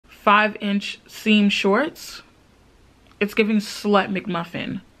5-inch seam shorts. It's giving slut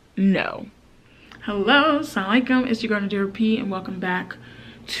McMuffin. No. Hello, assalamualaikum. It's your girl Yerrrrrrrrrr P, and welcome back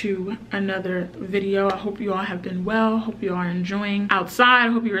to another video. I hope you all have been well. Hope you are enjoying outside.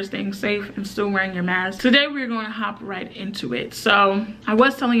 I hope you are staying safe and still wearing your mask. Today we're going to hop right into it. So I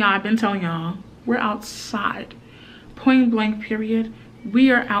was telling y'all, I've been telling y'all, we're outside. Point blank period.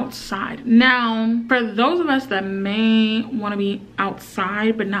 We are outside. Now, for those of us that may want to be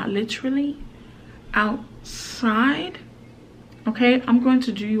outside, but not literally outside, okay, I'm going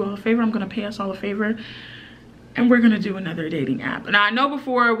to do you all a favor. I'm going to pay us all a favor, and we're going to do another dating app. Now, I know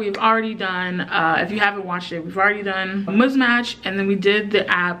before we've already done, if you haven't watched it, we've already done Muslamics, and then we did the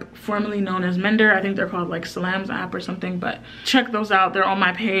app formerly known as Mender. I think they're called like Salams app or something, but check those out. They're on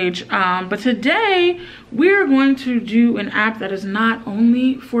my page. But today, we're going to do an app that is not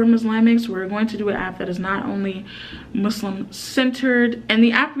only for Muslamics. We're going to do an app that is not only Muslim-centered. And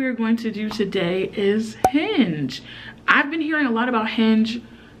the app we are going to do today is Hinge. I've been hearing a lot about Hinge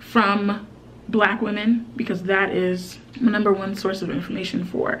from Black women because that is my #1 source of information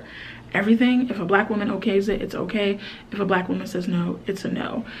for everything. If a Black woman okays it, it's okay. If a Black woman says no, it's a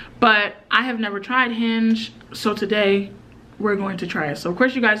no. But I have never tried Hinge, so today we're going to try it. So of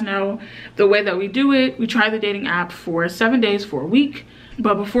course you guys know the way that we do it. We try the dating app for 7 days for a week.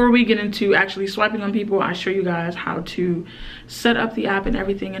 But before we get into actually swiping on people, I show you guys how to set up the app and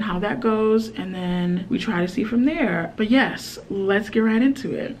everything and how that goes, and then we try to see from there. But yes, let's get right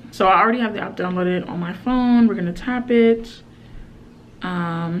into it. So I already have the app downloaded on my phone. We're gonna tap it.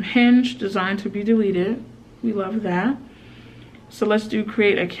 Hinge, designed to be deleted. We love that. So let's do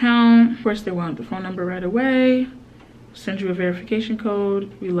create account. Of course they want the phone number right away. Send you a verification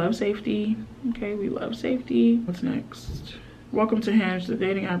code. We love safety. Okay, we love safety. What's next? Welcome to Hinge, the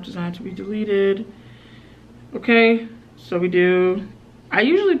dating app designed to be deleted. Okay, so we do. I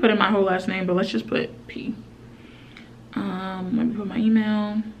usually put in my whole last name, but let's just put P. Let me put my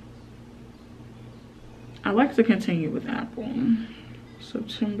email. I like to continue with Apple.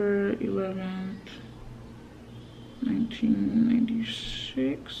 September 11th,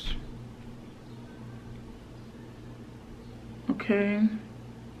 1996. Okay.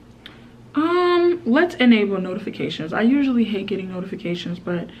 Let's enable notifications. I usually hate getting notifications,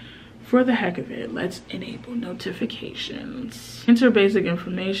 but for the heck of it, let's enable notifications. Enter basic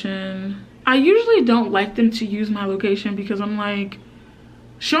information. I usually don't like them to use my location because I'm like,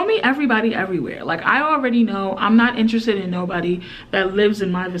 show me everybody everywhere. Like, I already know I'm not interested in nobody that lives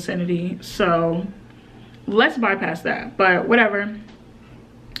in my vicinity, so let's bypass that. But whatever.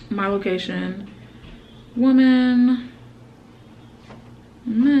 My location, woman,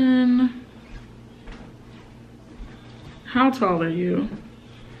 men. How tall are you?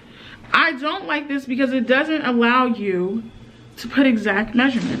 I don't like this because it doesn't allow you to put exact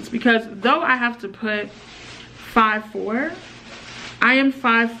measurements, because though I have to put 5'4", I am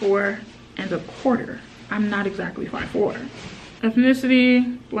 5'4¼ I'm not exactly 5'4".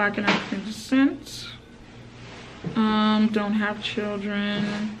 Ethnicity, Black and African descent. Don't have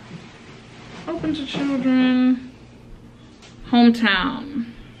children. Open to children. Hometown.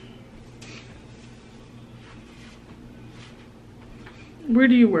 Where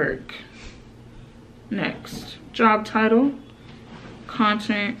do you work? Next. Job title.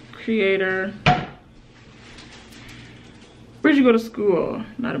 Content creator. Where'd you go to school?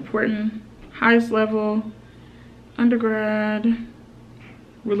 Not important. Highest level. Undergrad.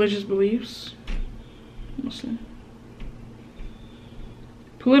 Religious beliefs. Muslim.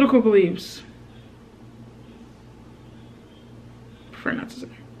 Political beliefs. Prefer not to say.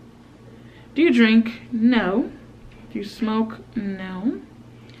 Do you drink? No. Do you smoke? No.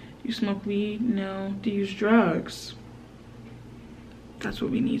 Do you smoke weed? No. Do you use drugs? That's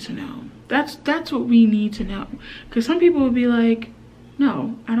what we need to know. That's what we need to know. Because some people would be like,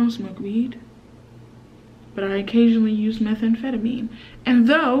 no, I don't smoke weed, but I occasionally use methamphetamine. And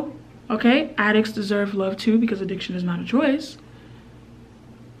though, okay, addicts deserve love too, because addiction is not a choice,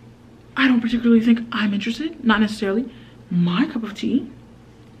 I don't particularly think I'm interested. Not necessarily my cup of tea.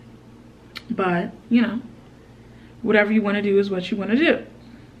 But, you know, whatever you want to do is what you want to do.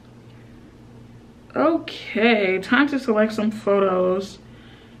 Okay, time to select some photos.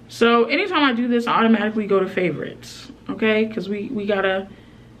 So anytime I do this, I automatically go to favorites. Okay, because we gotta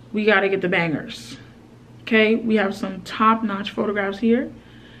get the bangers. Okay, we have some top-notch photographs here,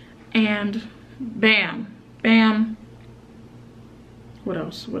 and bam, bam. What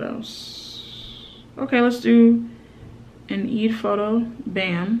else? What else? Okay, let's do an Eid photo.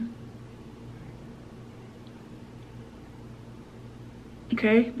 Bam.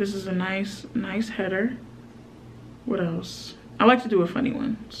 Okay, this is a nice header. What else? I like to do a funny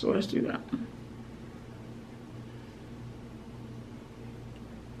one, so let's do that one.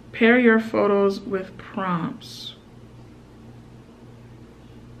 Pair your photos with prompts.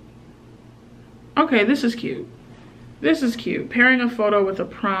 Okay, this is cute. This is cute. Pairing a photo with a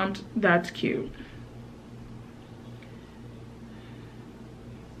prompt, that's cute.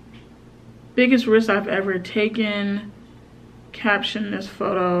 Biggest risk I've ever taken. Caption this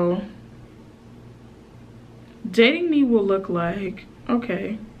photo. Dating me will look like,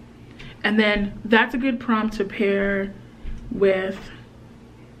 okay. And then that's a good prompt to pair with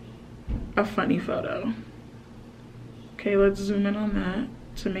a funny photo. Okay, let's zoom in on that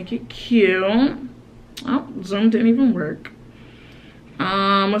to make it cute. Oh, zoom didn't even work.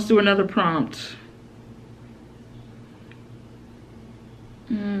 Let's do another prompt.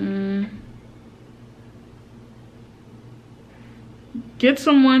 Get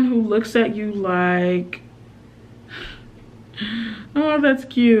someone who looks at you like, oh, that's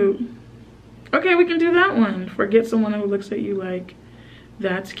cute. Okay, we can do that one. Forget someone who looks at you like,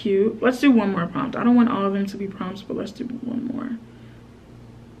 that's cute. Let's do one more prompt. I don't want all of them to be prompts, but let's do one more.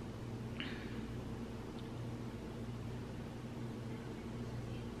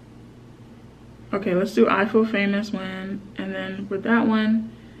 Okay, let's do I feel famous when, and then with that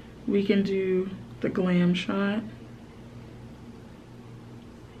one, we can do the glam shot.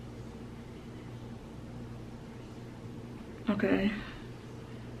 Okay.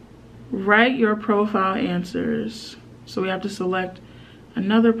 Write your profile answers. So we have to select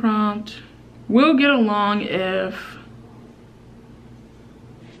another prompt. We'll get along if,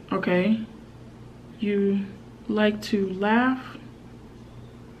 okay, you like to laugh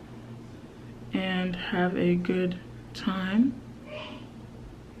and have a good time.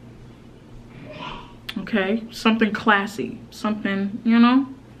 Okay, something classy, something, you know.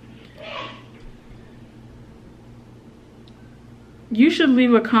 You should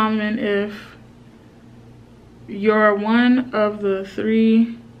leave a comment if you're one of the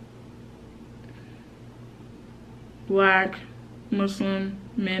 3 Black Muslim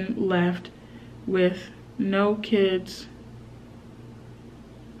men left with no kids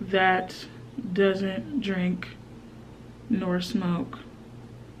that doesn't drink nor smoke.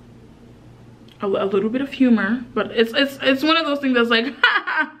 A little bit of humor, but it's one of those things that's like,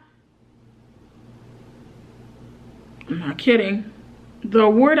 I'm not kidding. The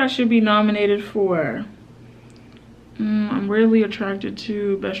award I should be nominated for. I'm really attracted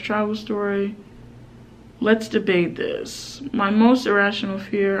to best travel story. Let's debate this. My most irrational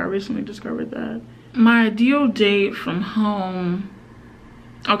fear, I recently discovered that. My ideal date from home.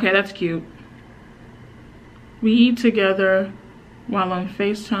 Okay, that's cute. We eat together while on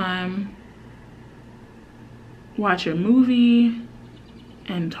FaceTime, watch a movie,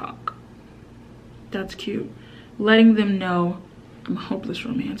 and talk. That's cute. Letting them know I'm a hopeless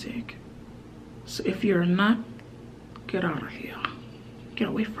romantic. So if you're not, get out of here. Get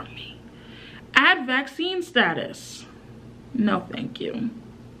away from me. Add vaccine status. No, thank you.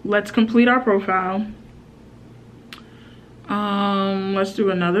 Let's complete our profile. Let's do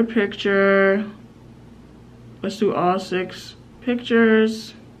another picture. Let's do all 6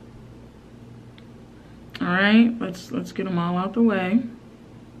 pictures. All right, let's get them all out the way.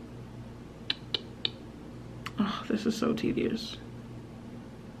 Oh, this is so tedious.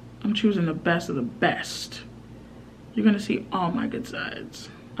 I'm choosing the best of the best. You're gonna see all my good sides.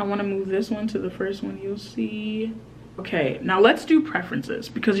 I wanna move this one to the first one you'll see. Okay, now let's do preferences,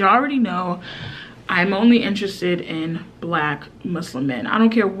 because you already know I'm only interested in Black Muslim men. I don't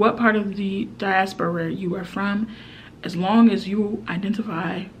care what part of the diaspora you are from, as long as you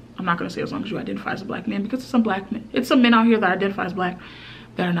identify, I'm not gonna say as long as you identify as a Black man, because it's some men out here that identify as Black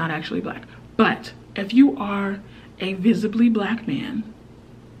that are not actually Black. But if you are a visibly Black man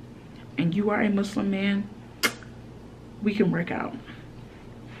and you are a Muslim man, we can work out.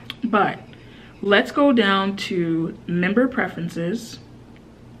 But let's go down to member preferences.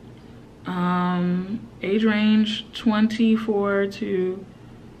 Age range 24 to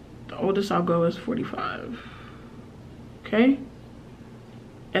the oldest I'll go is 45. Okay.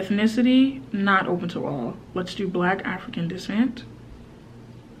 Ethnicity, not open to all. Let's do Black African descent.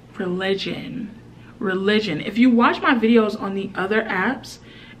 Religion. If you watch my videos on the other apps,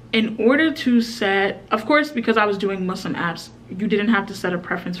 in order to set, of course, because I was doing Muslim apps, you didn't have to set a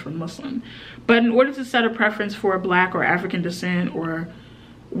preference for Muslim. But in order to set a preference for Black or African descent or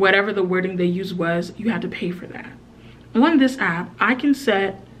whatever the wording they used was, you had to pay for that. On this app, I can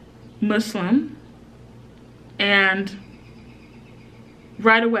set Muslim, and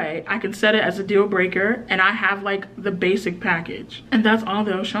right away I can set it as a deal breaker, and I have like the basic package, and that's all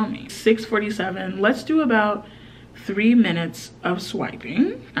they'll show me. 647. Let's do about 3 minutes of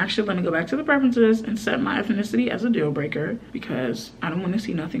swiping. Actually, let me go back to the preferences and set my ethnicity as a deal breaker because I don't want to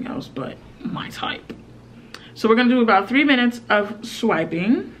see nothing else but my type. So we're gonna do about 3 minutes of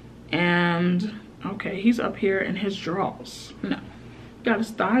swiping. And okay, he's up here in his drawers. No. Got his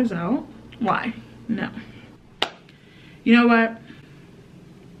thighs out. Why? No. You know what?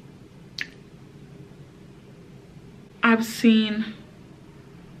 I've seen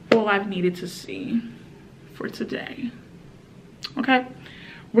all I've needed to see for today. Okay,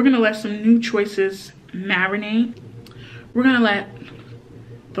 we're gonna let some new choices marinate. We're gonna let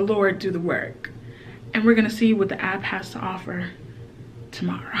the Lord do the work, and we're gonna see what the app has to offer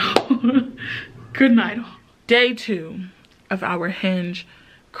tomorrow. Good night all. Day 2 of our Hinge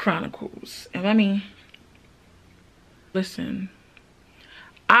Chronicles. And let me listen,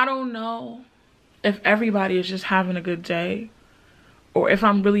 I don't know if everybody is just having a good day or if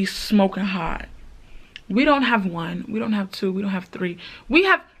I'm really smoking hot. We don't have 1, we don't have 2, we don't have 3. We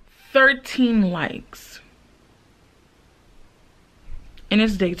have 13 likes. And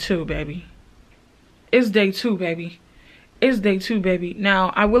it's day 2, baby. It's day 2, baby. It's day 2, baby.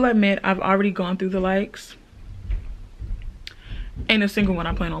 Now, I will admit I've already gone through the likes. Ain't a single one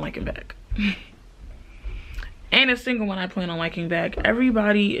I plan on liking back. Ain't a single one I plan on liking back.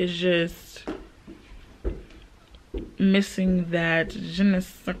 Everybody is just missing that je ne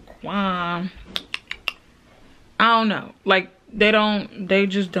sais quoi. I don't know. Like, they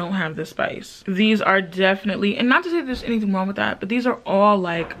just don't have the spice. These are definitely, and not to say there's anything wrong with that, but these are all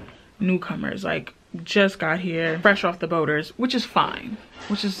like newcomers, like just got here, fresh off the boaters, which is fine.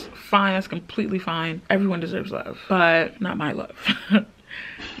 Which is fine, that's completely fine. Everyone deserves love, but not my love.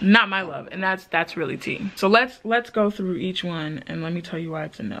 Not my love, and that's really tea. So let's go through each one and let me tell you why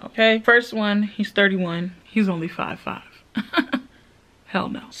it's a no. Okay, first one, he's 31. He's only 5'5". Hell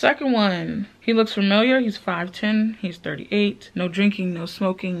no. Second one, he looks familiar. He's 5'10". He's 38. No drinking, no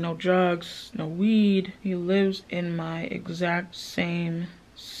smoking, no drugs, no weed. He lives in my exact same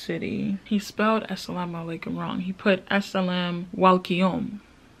city. He spelled Assalamu alaikum wrong. He put Assalam walaikum.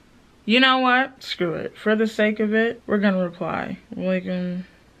 You know what? Screw it. For the sake of it, we're gonna reply. Walaikum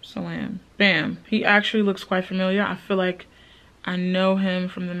salam. Bam. He actually looks quite familiar. I feel like I know him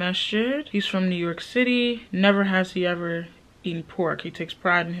from the masjid. He's from New York City. Never has he ever eaten pork. He takes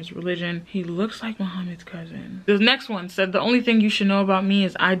pride in his religion. He looks like Muhammad's cousin. This next one said, the only thing you should know about me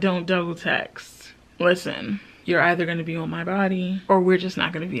is I don't double text. Listen, you're either gonna be on my body or we're just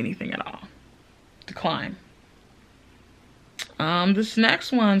not gonna be anything at all. Decline. This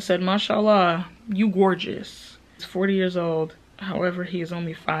next one said, mashallah, you gorgeous. He's 40 years old. However, he is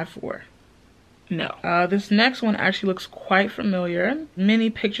only 5'4". No. This next one actually looks quite familiar. Many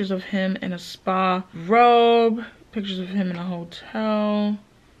pictures of him in a spa robe. Pictures of him in a hotel.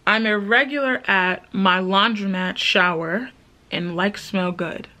 I'm a regular at my laundromat shower and like smell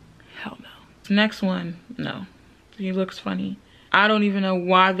good. Hell no. This next one, no. He looks funny. I don't even know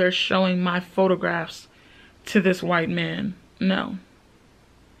why they're showing my photographs to this white man. No.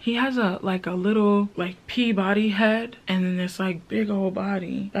 He has a little Peabody head and then this big old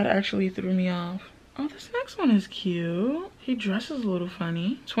body. That actually threw me off. Oh, this next one is cute. He dresses a little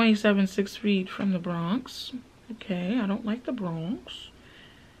funny. 27, 6 feet from the Bronx. Okay, I don't like the Bronx.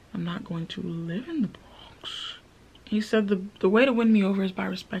 I'm not going to live in the Bronx. He said the way to win me over is by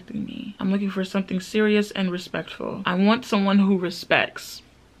respecting me. I'm looking for something serious and respectful. I want someone who respects.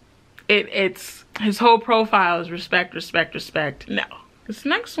 It's his whole profile is respect, respect, respect. No. This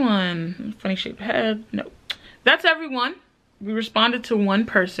next one, funny shaped head. No. That's everyone. We responded to one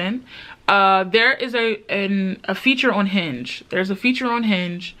person. There is a feature on Hinge. There's a feature on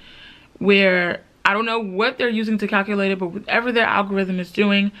Hinge where I don't know what they're using to calculate it, but whatever their algorithm is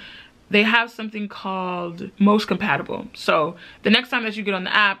doing, they have something called most compatible. So the next time that you get on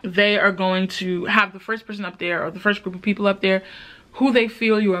the app, they are going to have the first person up there or the first group of people up there who they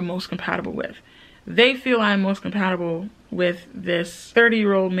feel you are most compatible with. They feel I'm most compatible with this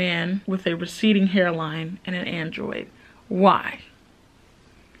 30-year-old man with a receding hairline and an Android. Why?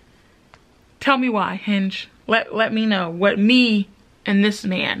 Tell me why, Hinge. Let me know what me and this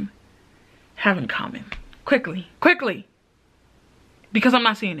man have in common. Quickly, quickly. Because I'm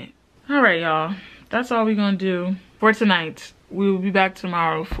not seeing it. All right, y'all. That's all we're gonna do for tonight. We will be back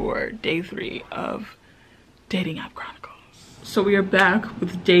tomorrow for day 3 of Dating App Chronicles. So we are back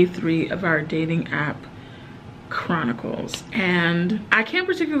with day 3 of our Dating App Chronicles. And I can't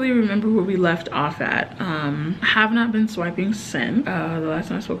particularly remember where we left off at. I have not been swiping since the last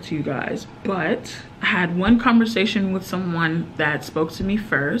time I spoke to you guys. But I had one conversation with someone that spoke to me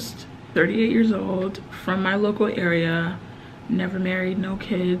first. 38 years old, from my local area, never married, no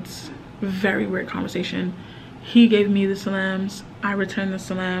kids. Very weird conversation. He gave me the salams. I returned the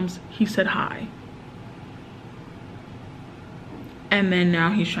salams. He said hi. And then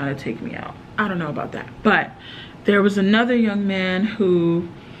now he's trying to take me out. I don't know about that. But there was another young man who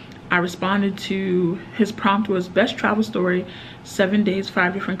I responded to. His prompt was best travel story, 7 days,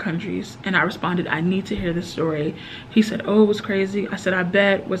 5 different countries. And I responded, I need to hear this story. He said, oh, it was crazy. I said, I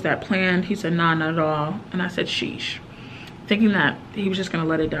bet. Was that planned? He said, nah, not at all. And I said, sheesh. Thinking that he was just gonna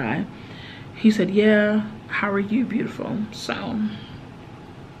let it die. He said, yeah, how are you, beautiful? So,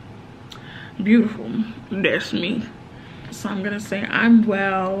 beautiful, that's me. So I'm gonna say, I'm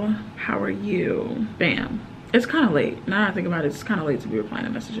well, how are you? Bam. It's kind of late. Now that I think about it, it's kind of late to be replying to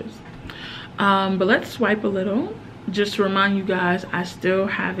messages. But let's swipe a little. Just to remind you guys, I still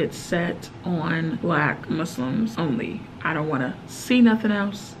have it set on Black Muslims only. I don't want to see nothing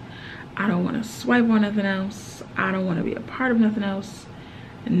else. I don't want to swipe on nothing else. I don't want to be a part of nothing else.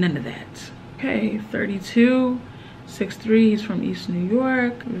 None of that. Okay, 32, 6'3", he's from East New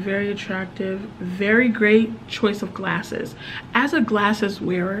York. Very attractive, very great choice of glasses. As a glasses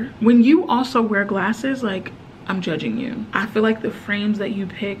wearer, when you also wear glasses, like, I'm judging you. I feel like the frames that you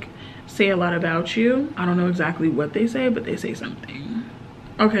pick say a lot about you. I don't know exactly what they say, but they say something.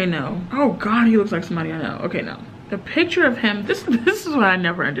 Okay, no. Oh God, he looks like somebody I know. Okay, no. The picture of him, this is what I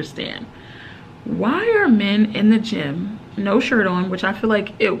never understand. Why are men in the gym, no shirt on, which I feel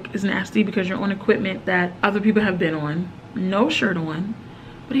like it is nasty because you're on equipment that other people have been on, no shirt on,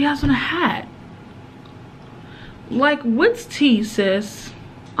 but he has on a hat. Like, what's tea, sis?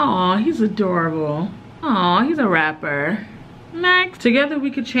 Aw, he's adorable. Aw, he's a rapper. Next. Together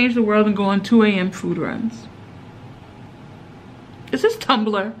we could change the world and go on 2 a.m. food runs. Is this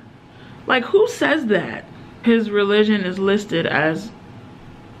Tumblr? Like, who says that? His religion is listed as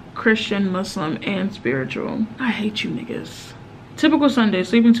Christian, Muslim, and spiritual. I hate you niggas. Typical Sunday,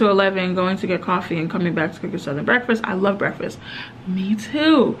 sleeping till 11, going to get coffee, and coming back to cook a southern breakfast. I love breakfast. Me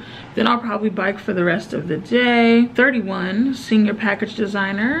too. Then I'll probably bike for the rest of the day. 31, senior package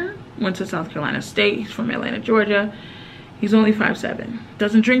designer. Went to South Carolina State. He's from Atlanta, Georgia. He's only 5'7".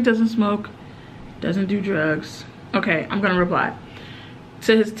 Doesn't drink, doesn't smoke, doesn't do drugs. Okay, I'm gonna reply.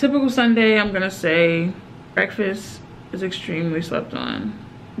 To his typical Sunday, I'm gonna say, breakfast is extremely slept on.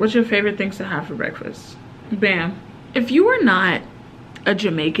 What's your favorite things to have for breakfast? Bam. If you are not a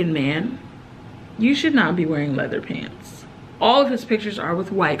Jamaican man, you should not be wearing leather pants. All of his pictures are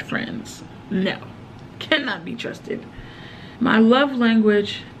with white friends. No, cannot be trusted. My love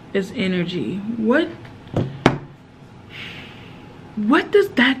language is energy. What does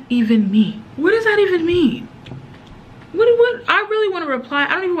that even mean? What does that even mean? What I really want to reply. I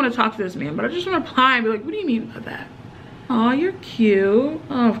don't even want to talk to this man, but I just want to reply and be like, what do you mean by that? Oh, you're cute.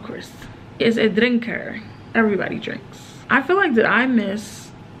 Oh, of course. Is a drinker. Everybody drinks. I feel like, did I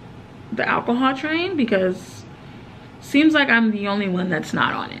miss the alcohol train? Because seems like I'm the only one that's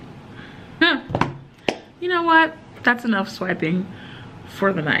not on it. Huh. You know what? That's enough swiping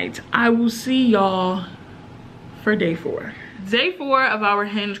for the night. I will see y'all for day 4. Day 4 of our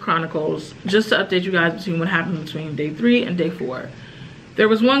Hinge Chronicles. Just to update you guys between what happened between day 3 and day 4. There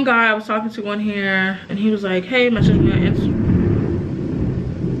was one guy I was talking to on here, and he was like, hey, message me on Instagram.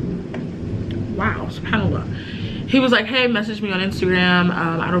 Wow, subhanAllah. He was like, hey, message me on Instagram.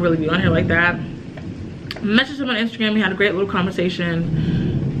 I don't really be on here like that. Messaged him on Instagram. He had a great little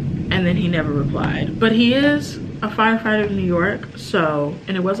conversation, and then he never replied. But he is a firefighter in New York, so,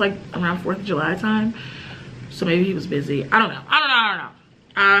 and it was like around 4th of July time. So maybe he was busy. I don't know.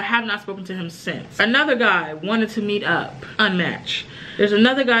 I have not spoken to him since. Another guy wanted to meet up, unmatched. There's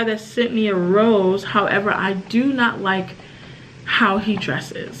another guy that sent me a rose. However, I do not like how he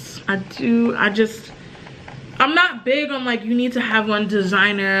dresses. I'm not big on like, you need to have one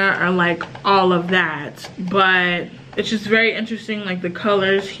designer or like all of that, but it's just very interesting, like the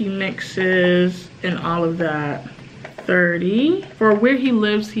colors he mixes and all of that. 30. For where he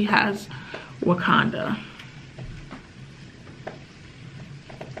lives, he has Wakanda.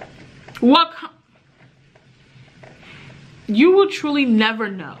 You will truly never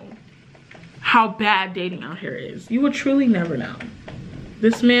know how bad dating out here is. You will truly never know.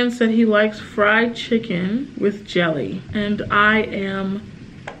 This man said he likes fried chicken with jelly, and I am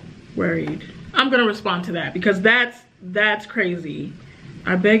worried. I'm gonna respond to that because that's crazy.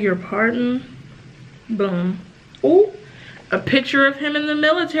 I beg your pardon. Boom. Oh, a picture of him in the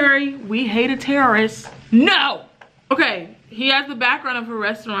military. We hate a terrorist. No. Okay, he has the background of a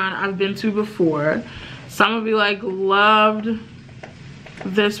restaurant I've been to before. Some will be like, loved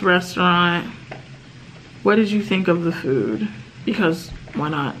this restaurant. What did you think of the food? Because why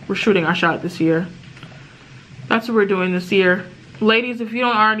not? We're shooting our shot this year. That's what we're doing this year. Ladies, if you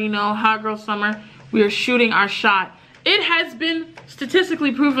don't already know, Hot Girl Summer, We are shooting our shot. It has been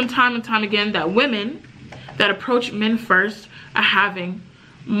statistically proven time and time again that women that approach men first are having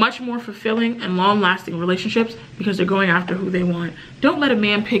much more fulfilling and long-lasting relationships because they're going after who they want. Don't let a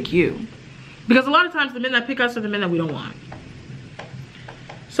man pick you, because a lot of times the men that pick us are the men that we don't want.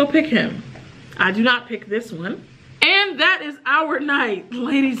 So pick him. I do not pick this one. And that is our night,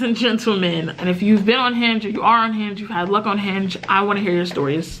 ladies and gentlemen. And if you've been on Hinge or you are on Hinge, you've had luck on Hinge, I want to hear your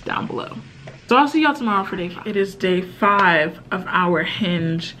stories down below. So I'll see y'all tomorrow for day 5. It is day 5 of our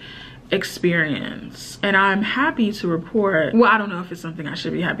Hinge experience, and I'm happy to report, well, I don't know if it's something I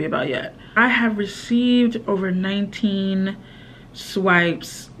should be happy about yet. I have received over 19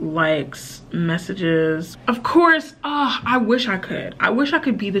 swipes, likes, messages. Of course, I wish I could. I wish I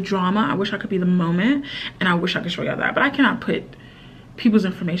could be the drama. I wish I could be the moment, and I wish I could show y'all that, but I cannot put people's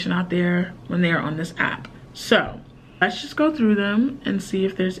information out there when they are on this app. So let's just go through them and see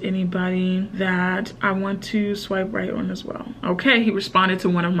if there's anybody that I want to swipe right on as well. Okay, he responded to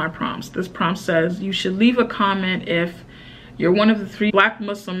one of my prompts. This prompt says, you should leave a comment if you're one of the 3 Black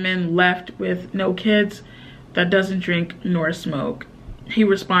Muslim men left with no kids that doesn't drink nor smoke. He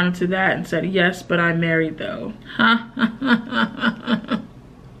responded to that and said, yes, but I'm married though. I'm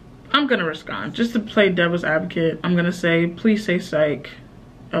gonna respond. Just to play devil's advocate, I'm gonna say, please say psych,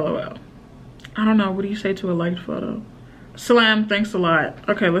 LOL. I don't know, what do you say to a liked photo? Salam, thanks a lot.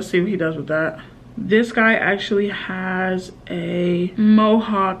 Okay, let's see what he does with that. This guy actually has a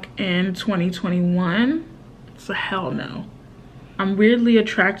mohawk in 2021. It's a hell no. I'm weirdly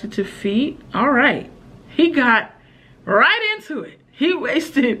attracted to feet. All right, he got right into it. He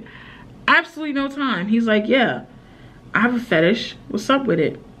wasted absolutely no time. He's like, yeah, I have a fetish. What's up with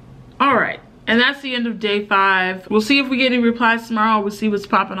it? All right. And that's the end of day 5. We'll see if we get any replies tomorrow. We'll see what's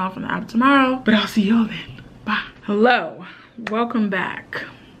popping off on the app tomorrow. But I'll see y'all then. Bye. Hello. Welcome back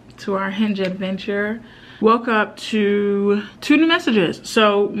to our Hinge adventure. Woke up to 2 new messages.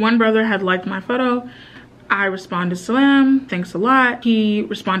 So one brother had liked my photo. I responded, salam, thanks a lot. He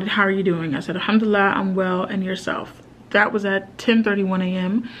responded, how are you doing? I said, alhamdulillah, I'm well, and yourself? That was at 10:31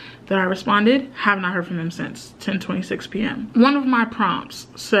 a.m. that I responded. Have not heard from him since 10:26 p.m. One of my prompts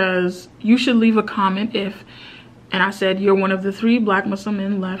says, you should leave a comment if, and I said, you're one of the 3 Black Muslim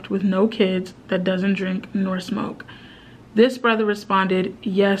men left with no kids that doesn't drink nor smoke. This brother responded,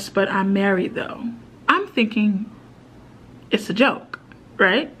 yes, but I'm married though. I'm thinking it's a joke,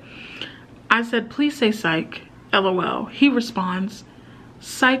 right? I said, please say psych, LOL. He responds,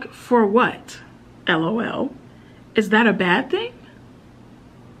 psych for what, LOL? Is that a bad thing?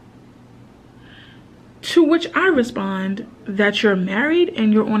 To which I respond that you're married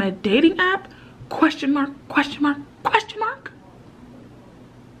and you're on a dating app? Question mark, question mark, question mark.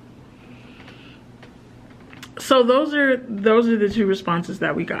 So those are the 2 responses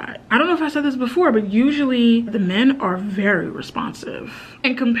that we got. I don't know if I said this before, but usually the men are very responsive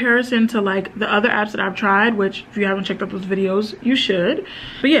in comparison to like the other apps that I've tried, which if you haven't checked out those videos, you should.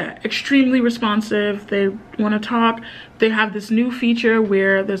 But yeah, extremely responsive. They want to talk. They have this new feature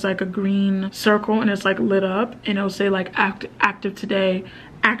where there's like a green circle and it's like lit up and it'll say like active today,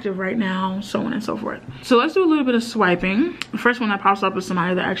 active right now, so on and so forth. So let's do a little bit of swiping. The first one that pops up is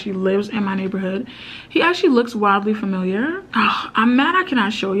somebody that actually lives in my neighborhood. He actually looks wildly familiar. I'm mad I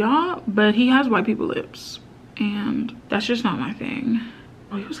cannot show y'all, but he has white people lips and that's just not my thing.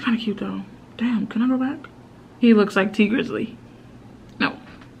 Oh, he was kind of cute though. Damn, can I go back? He looks like T Grizzly. No.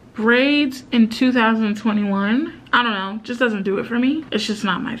 Braids in 2021. I don't know, just doesn't do it for me. It's just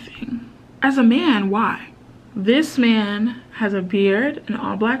not my thing. As a man, why? This man has a beard, an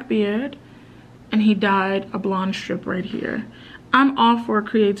all black beard, and he dyed a blonde strip right here. I'm all for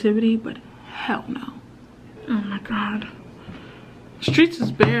creativity, but hell no. Oh my God. Streets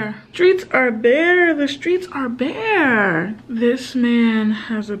is bare. Streets are bare. The streets are bare. This man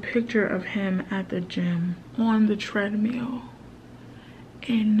has a picture of him at the gym on the treadmill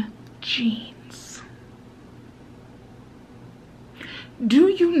in jeans. Do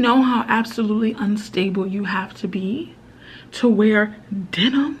you know how absolutely unstable you have to be to wear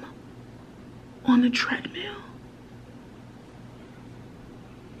denim on the treadmill?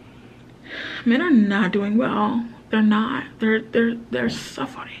 Men are not doing well. They're not. They're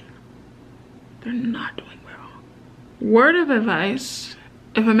suffering. They're not doing well. Word of advice,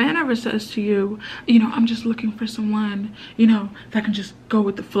 if a man ever says to you, you know, I'm just looking for someone, you know, that can just go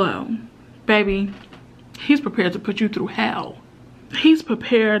with the flow, baby, he's prepared to put you through hell. He's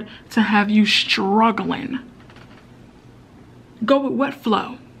prepared to have you struggling. Go with what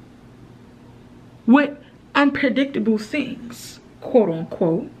flow? What unpredictable things, quote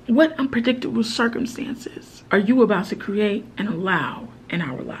unquote, what unpredictable circumstances are you about to create and allow in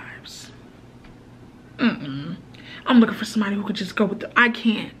our lives? I'm looking for somebody who could just go with the, I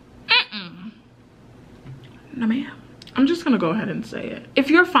can't. No ma'am. I'm just gonna go ahead and say it. If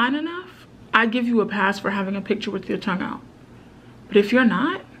you're fine enough, I give you a pass for having a picture with your tongue out. But if you're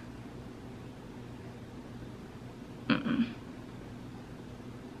not, I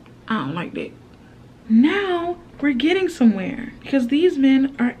don't like that. Now we're getting somewhere because these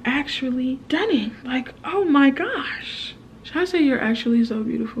men are actually stunning. Like, oh my gosh. Should I say you're actually so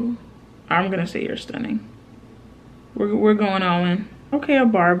beautiful? I'm gonna say you're stunning. We're going all in. Okay, a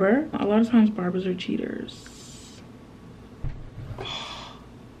barber. A lot of times barbers are cheaters.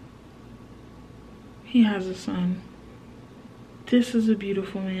 He has a son. This is a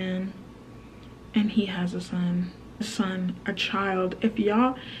beautiful man. And he has a son. A son, a child. If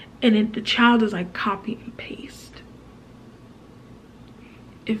y'all, and the child is like copy and paste.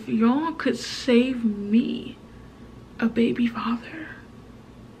 If y'all could save me a baby father,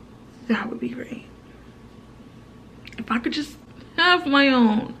 that would be great. If I could just have my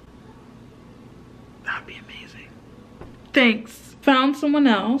own, that'd be amazing. Thanks. Found someone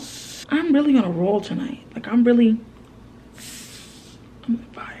else. I'm really on a roll tonight. Like, I'm on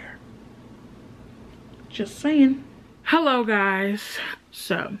fire. Just saying. Hello guys.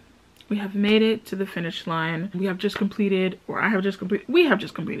 So we have made it to the finish line. We have just completed, or I have just completed, we have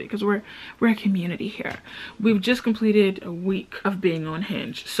just completed, because we're a community here. We've just completed a week of being on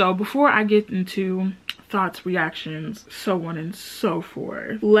Hinge. So before I get into thoughts, reactions, so on and so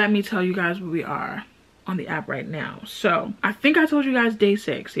forth, let me tell you guys where we are on the app right now. So I think I told you guys day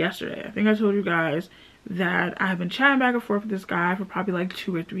 6 yesterday. I think I told you guys that I have been chatting back and forth with this guy for probably like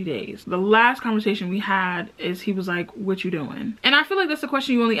 2 or 3 days. The last conversation we had is he was like, what you doing? And I feel like that's a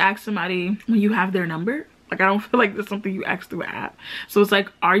question you only ask somebody when you have their number. Like, I don't feel like that's something you ask through an app. So it's like,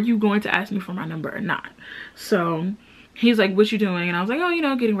 are you going to ask me for my number or not? So he's like, what you doing? And I was like, oh, you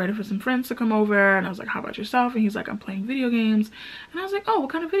know, getting ready for some friends to come over. And I was like, how about yourself? And he's like, I'm playing video games. And I was like, oh, what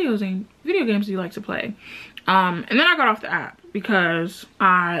kind of video games do you like to play? And then I got off the app because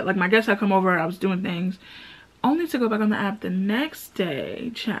my guests had come over, I was doing things, only to go back on the app the next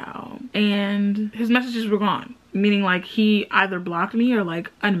day, ciao, and his messages were gone, meaning like he either blocked me or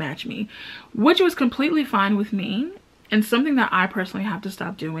like unmatched me, which was completely fine with me. And something that I personally have to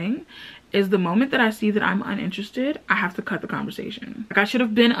stop doing is the moment that I see that I'm uninterested, I have to cut the conversation. Like, I should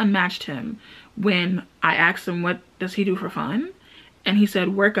have been unmatched him when I asked him what does he do for fun, and he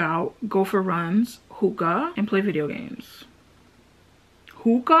said work out, go for runs, hookah, and play video games.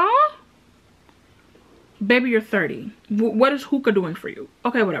 Hookah? Baby, you're 30. What is hookah doing for you?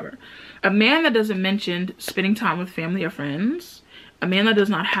 Okay, whatever. A man that doesn't mention spending time with family or friends, a man that does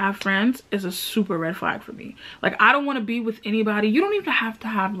not have friends, is a super red flag for me. Like, I don't want to be with anybody. You don't even have to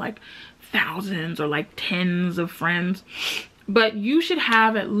have like thousands or like tens of friends, but you should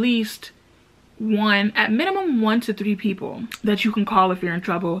have at least at minimum 1 to 3 people that you can call if you're in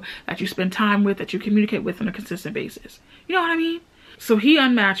trouble, that you spend time with, that you communicate with on a consistent basis. You know what I mean? So he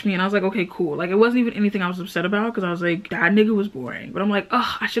unmatched me and I was like, okay, cool. Like, it wasn't even anything I was upset about because I was like, that nigga was boring. But I'm like,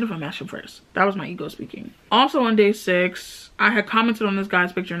 oh, I should have unmatched him first. That was my ego speaking. Also on day 6, I had commented on this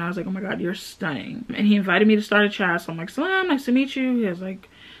guy's picture and I was like, oh my God, you're stunning. And he invited me to start a chat. So I'm like, Salam, nice to meet you. He was like,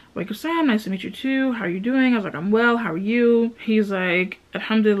 Walaikum Salam, nice to meet you too. How are you doing? I was like, I'm well, how are you? He's like,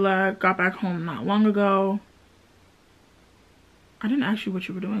 Alhamdulillah, got back home not long ago. I didn't ask you what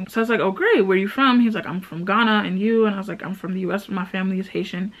you were doing. So I was like, oh great, where are you from? He's like, I'm from Ghana, and you? And I was like, I'm from the US, my family is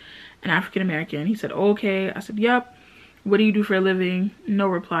Haitian and African American. He said, oh, okay. I said, yep. What do you do for a living? No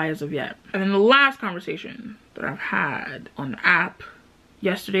reply as of yet. And then the last conversation that I've had on the app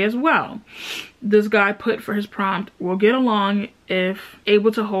yesterday as well, this guy put for his prompt, we'll get along if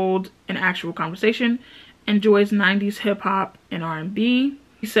able to hold an actual conversation, enjoys 90s hip-hop and R&B.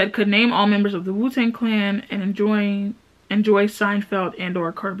 He said could name all members of the Wu-Tang Clan and enjoy Seinfeld and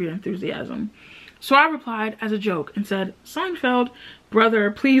or Curb Your Enthusiasm. So I replied as a joke and said, Seinfeld, brother,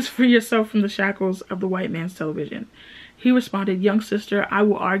 please free yourself from the shackles of the white man's television. He responded, young sister, I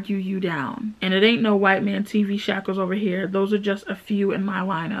will argue you down. And it ain't no white man TV shackles over here. Those are just a few in my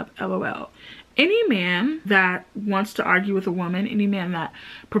lineup, LOL. Any man that wants to argue with a woman, any man that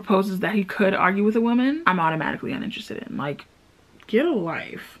proposes that he could argue with a woman, I'm automatically uninterested in. Like, get a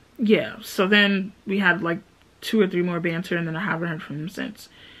life. Yeah, so then we had like 2 or 3 more banter and then I haven't heard from him since.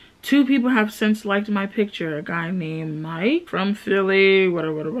 2 people have since liked my picture. A guy named Mike from Philly,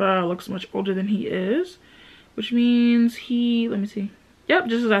 whatever, looks much older than he is. Which means he, let me see. Yep,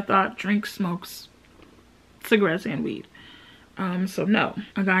 just as I thought, drinks, smokes cigarettes and weed. So no.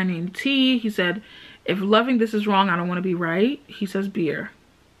 A guy named T, he said, if loving this is wrong, I don't want to be right. He says beer.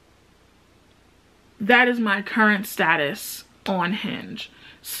 That is my current status on Hinge.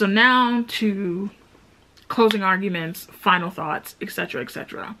 So now to closing arguments, final thoughts, etc,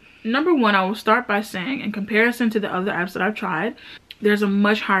 etc. Number one, I will start by saying, in comparison to the other apps that I've tried, there's a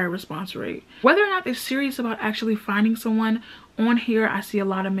much higher response rate. Whether or not they're serious about actually finding someone, on here I see a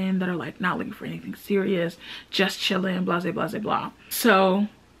lot of men that are like not looking for anything serious, just chilling, blah blah blah blah. So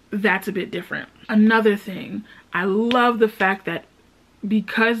that's a bit different. Another thing, I love the fact that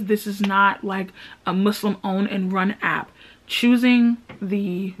because this is not like a Muslim owned and run app, choosing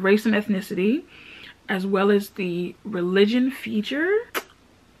the race and ethnicity as well as the religion feature,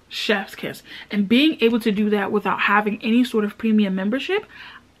 chef's kiss. And being able to do that without having any sort of premium membership,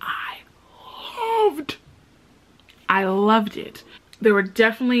 I loved it. There were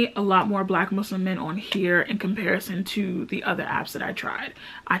definitely a lot more Black Muslim men on here in comparison to the other apps that I tried.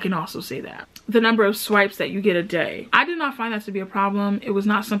 I can also say that. The number of swipes that you get a day, I did not find that to be a problem. It was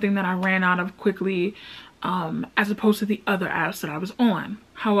not something that I ran out of quickly, as opposed to the other apps that I was on.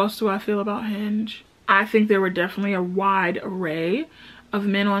 How else do I feel about Hinge? I think there were definitely a wide array of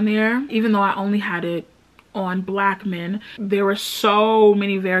men on there. Even though I only had it on Black men, there were so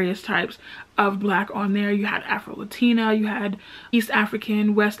many various types of Black on there. You had Afro-Latina, you had East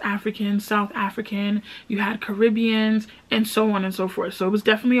African, West African, South African, you had Caribbeans, and so on and so forth. So it was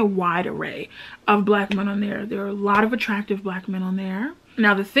definitely a wide array of Black men on there. There were a lot of attractive Black men on there.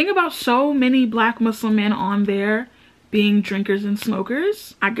 Now the thing about so many Black Muslim men on there being drinkers and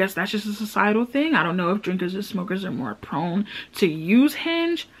smokers, I guess that's just a societal thing. I don't know if drinkers and smokers are more prone to use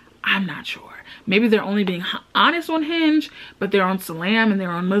Hinge. I'm not sure. Maybe they're only being honest on Hinge, but they're on Salam and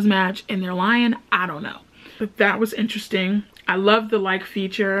they're on Muslamics and they're lying. I don't know. But that was interesting. I love the like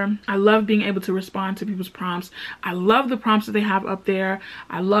feature. I love being able to respond to people's prompts. I love the prompts that they have up there.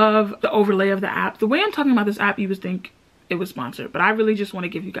 I love the overlay of the app. The way I'm talking about this app, you would think it was sponsored, but I really just want to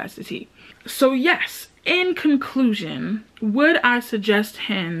give you guys the tea. So yes, in conclusion, would I suggest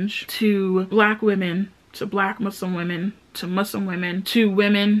Hinge to Black women, to Black Muslim women, to Muslim women, to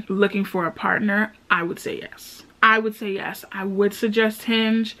women looking for a partner? I would say yes. I would say yes. I would suggest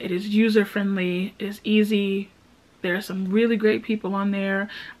Hinge. It is user friendly. It is easy. There are some really great people on there.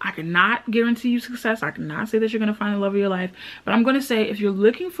 I cannot guarantee you success. I cannot say that you're going to find the love of your life. But I'm going to say, if you're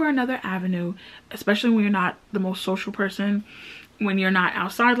looking for another avenue, especially when you're not the most social person, when you're not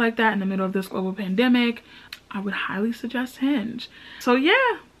outside like that in the middle of this global pandemic, I would highly suggest Hinge. So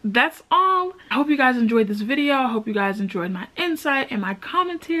yeah, that's all. I hope you guys enjoyed this video. I hope you guys enjoyed my insight and my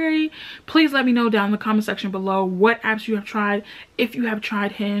commentary. Please let me know down in the comment section below what apps you have tried, if you have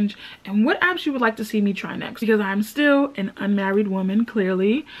tried Hinge, and what apps you would like to see me try next, because I'm still an unmarried woman,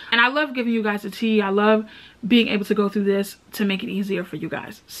 clearly, and I love giving you guys the tea. I love being able to go through this to make it easier for you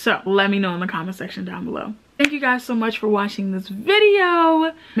guys. So let me know in the comment section down below. Thank you guys so much for watching this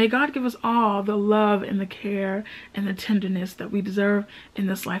video. May God give us all the love and the care and the tenderness that we deserve in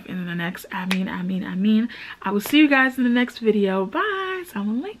this life and in the next. Ameen, ameen, ameen. I will see you guys in the next video. Bye.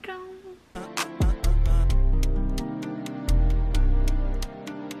 Assalamu alaikum.